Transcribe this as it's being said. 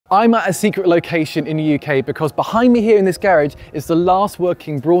I'm at a secret location in the UK because behind me here in this garage is the last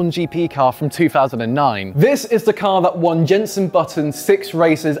working Brawn GP car from 2009. This is the car that won Jenson Button's 6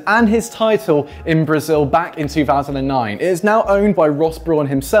 races and his title in Brazil back in 2009. It is now owned by Ross Brawn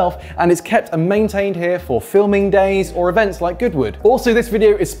himself and is kept and maintained here for filming days or events like Goodwood. Also, this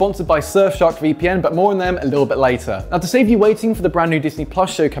video is sponsored by Surfshark VPN, but more on them a little bit later. Now, to save you waiting for the brand new Disney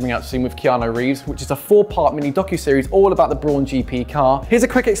Plus show coming out soon with Keanu Reeves, which is a 4-part mini docuseries all about the Brawn GP car, here's a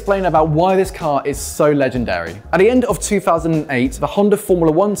quick explain about why this car is so legendary. At the end of 2008, the Honda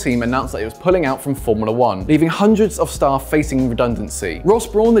Formula 1 team announced that it was pulling out from Formula 1, leaving hundreds of staff facing redundancy. Ross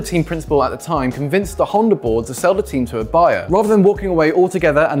Brawn, the team principal at the time, convinced the Honda board to sell the team to a buyer, rather than walking away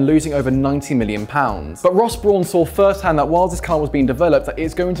altogether and losing over £90 million. But Ross Brawn saw firsthand that while this car was being developed, that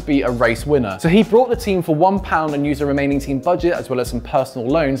it's going to be a race winner. So he brought the team for £1 and used the remaining team budget as well as some personal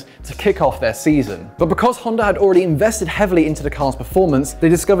loans to kick off their season. But because Honda had already invested heavily into the car's performance, they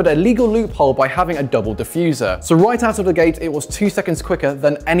discovered a legal loophole by having a double diffuser. So right out of the gate, it was 2 seconds quicker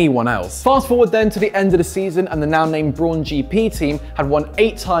than anyone else. Fast forward then to the end of the season, and the now named Brawn GP team had won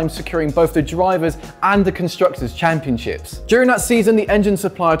 8 times, securing both the drivers and the constructors championships. During that season, the engine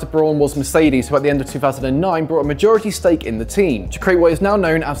supplier to Brawn was Mercedes, who at the end of 2009 brought a majority stake in the team to create what is now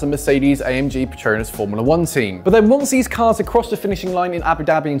known as the Mercedes-AMG Petronas Formula 1 team. But then once these cars had crossed the finishing line in Abu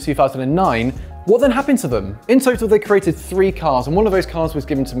Dhabi in 2009, what then happened to them? In total, they created 3 cars, and one of those cars was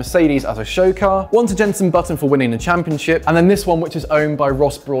given to Mercedes as a show car, one to Jenson Button for winning the championship, and then this one, which is owned by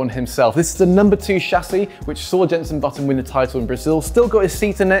Ross Brawn himself. This is the number 2 chassis, which saw Jenson Button win the title in Brazil, still got his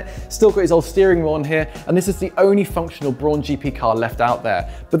seat in it, still got his old steering wheel on here, and this is the only functional Brawn GP car left out there.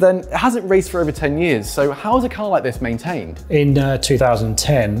 But then it hasn't raced for over 10 years, so how is a car like this maintained? In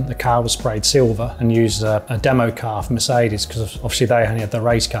 2010, the car was sprayed silver and used a demo car for Mercedes, because obviously they only had the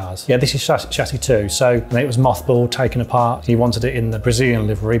race cars. Yeah, this is chassis 2, so it was mothballed, taken apart. He wanted it in the Brazilian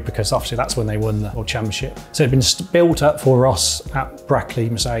livery because obviously that's when they won the World Championship. So it had been built up for Ross at Brackley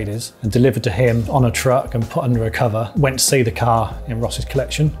Mercedes and delivered to him on a truck and put under a cover. Went to see the car in Ross's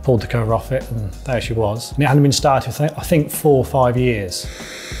collection, pulled the cover off it, and there she was. And it hadn't been started for, I think, 4 or 5 years.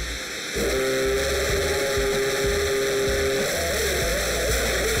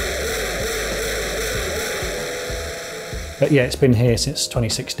 But yeah, it's been here since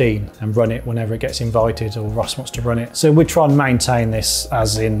 2016 and run it whenever it gets invited or Ross wants to run it. So we try and maintain this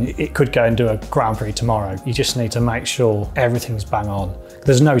as in it could go and do a Grand Prix tomorrow. You just need to make sure everything's bang on.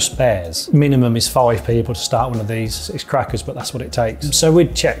 There's no spares. Minimum is 5 people to start one of these. It's crackers, but that's what it takes. So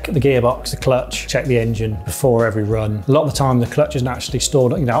we'd check the gearbox, the clutch, check the engine before every run. A lot of the time the clutch isn't actually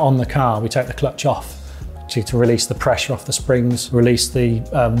stored, on the car. We take the clutch off to release the pressure off the springs, release the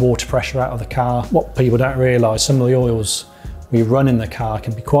water pressure out of the car. What people don't realise, some of the oils we run in the car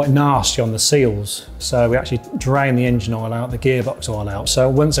can be quite nasty on the seals. So we actually drain the engine oil out, the gearbox oil out. So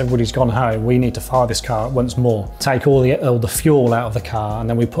once everybody's gone home, we need to fire this car up once more. Take all the fuel out of the car, and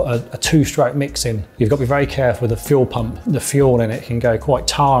then we put a 2-stroke mix in. You've got to be very careful with the fuel pump. The fuel in it can go quite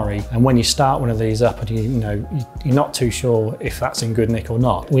tarry, and when you start one of these up and you're not too sure if that's in good nick or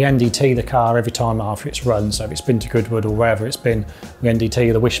not, we NDT the car every time after it's run. So if it's been to Goodwood or wherever it's been, we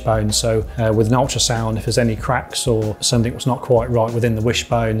NDT the wishbone. So with an ultrasound, if there's any cracks or something was not quite right within the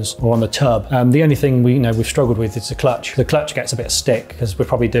wishbones or on the tub. The only thing we've struggled with is the clutch. The clutch gets a bit of stick because we're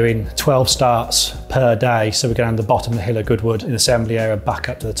probably doing 12 starts per day, so we're going to the bottom of the hill of Goodwood in assembly area back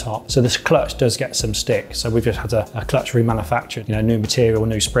up to the top. So this clutch does get some stick, so we've just had a clutch remanufactured, new material,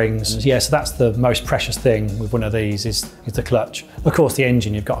 new springs. Yeah, so that's the most precious thing with one of these is the clutch. Of course, the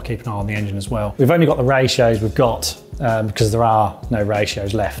engine, you've got to keep an eye on the engine as well. We've only got the ratios we've got because there are no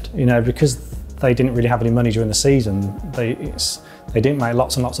ratios left, because they didn't really have any money during the season. They didn't make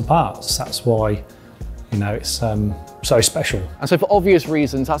lots and lots of parts. That's why, it's so special. And so for obvious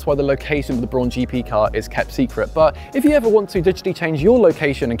reasons, that's why the location of the Brawn GP car is kept secret. But if you ever want to digitally change your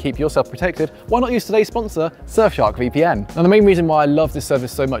location and keep yourself protected, why not use today's sponsor, Surfshark VPN? Now, the main reason why I love this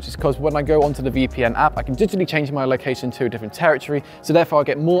service so much is because when I go onto the VPN app, I can digitally change my location to a different territory, so therefore I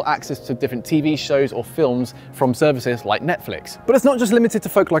get more access to different TV shows or films from services like Netflix. But it's not just limited to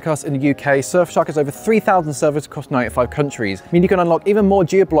folk like us in the UK. Surfshark has over 3,000 servers across 95 countries, meaning you can unlock even more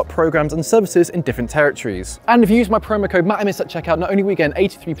geo-block programs and services in different territories. And if you use my promo code MATTIMIS at checkout, not only will you get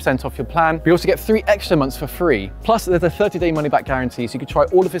 83% off your plan, but you also get 3 extra months for free. Plus, there's a 30-day money-back guarantee, so you can try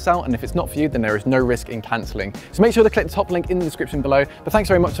all of this out, and if it's not for you, then there is no risk in cancelling. So make sure to click the top link in the description below. But thanks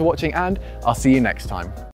very much for watching, and I'll see you next time.